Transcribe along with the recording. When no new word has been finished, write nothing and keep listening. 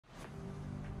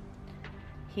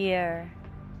Here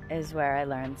is where I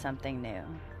learned something new.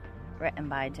 Written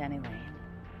by Jenny Lane.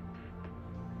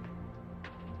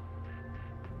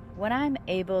 When I'm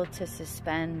able to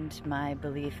suspend my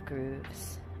belief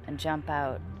grooves and jump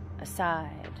out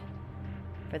aside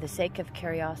for the sake of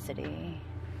curiosity,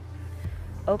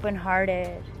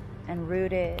 open-hearted and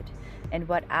rooted in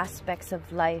what aspects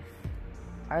of life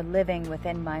are living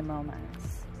within my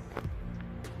moments,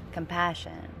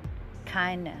 compassion,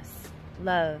 kindness,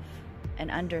 love,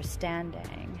 and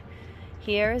understanding,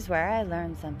 here is where I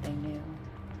learned something new.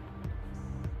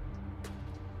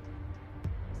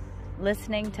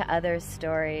 Listening to others'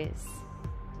 stories,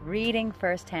 reading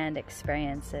firsthand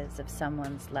experiences of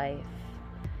someone's life,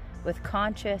 with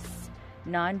conscious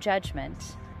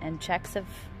non-judgment and checks of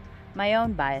my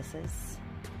own biases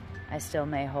I still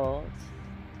may hold,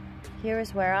 here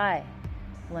is where I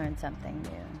learned something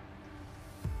new.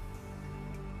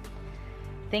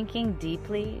 Thinking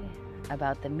deeply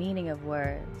about the meaning of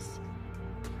words,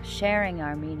 sharing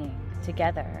our meaning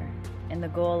together in the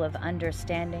goal of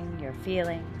understanding your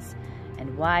feelings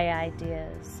and why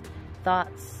ideas,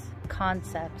 thoughts,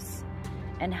 concepts,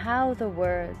 and how the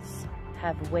words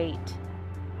have weight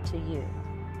to you.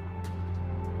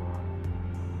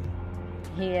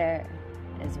 Here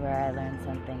is where I learned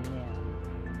something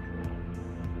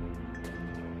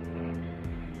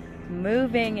new.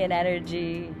 Moving in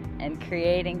energy and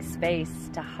creating space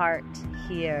to heart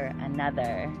hear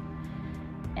another.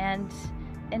 And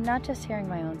in not just hearing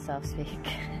my own self speak,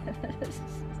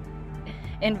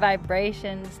 in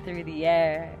vibrations through the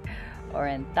air or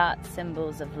in thought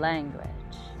symbols of language,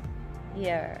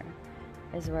 here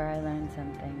is where I learned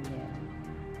something new.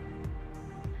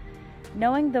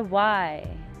 Knowing the why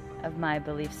of my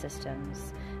belief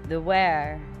systems, the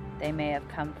where they may have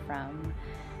come from,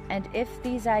 and if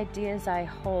these ideas I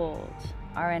hold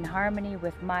are in harmony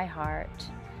with my heart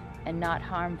and not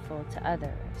harmful to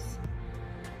others.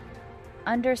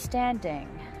 Understanding,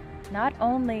 not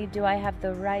only do I have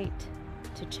the right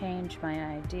to change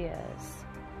my ideas,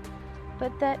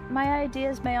 but that my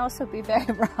ideas may also be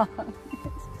very wrong.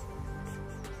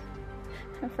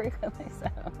 Frequently so.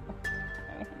 I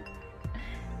mean,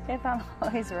 if I'm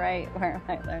always right, where am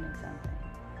I learning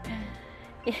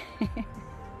something?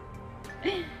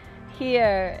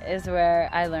 Here is where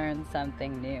I learned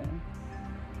something new.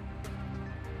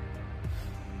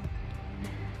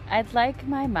 I'd like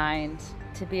my mind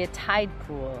to be a tide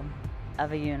pool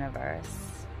of a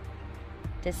universe,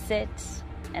 to sit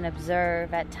and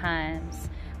observe at times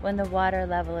when the water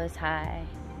level is high.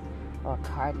 Or a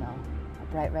cardinal, a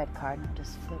bright red cardinal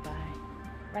just flew by,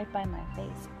 right by my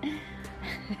face.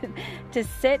 To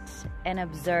sit and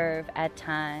observe at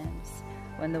times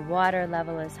when the water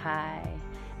level is high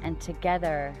and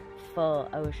together full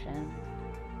ocean.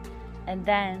 And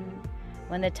then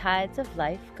when the tides of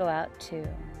life go out too,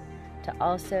 to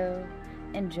also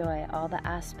enjoy all the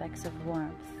aspects of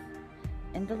warmth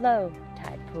in the low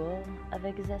tide pool of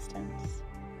existence.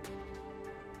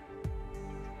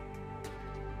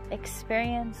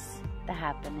 Experience the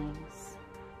happenings.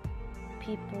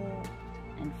 People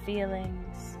and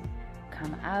feelings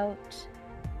come out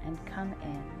and come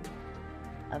in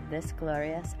of this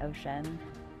glorious ocean.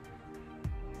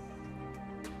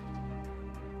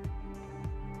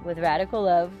 With radical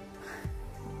love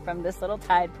from this little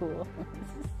tide pool.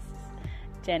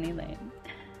 Jenny Lane.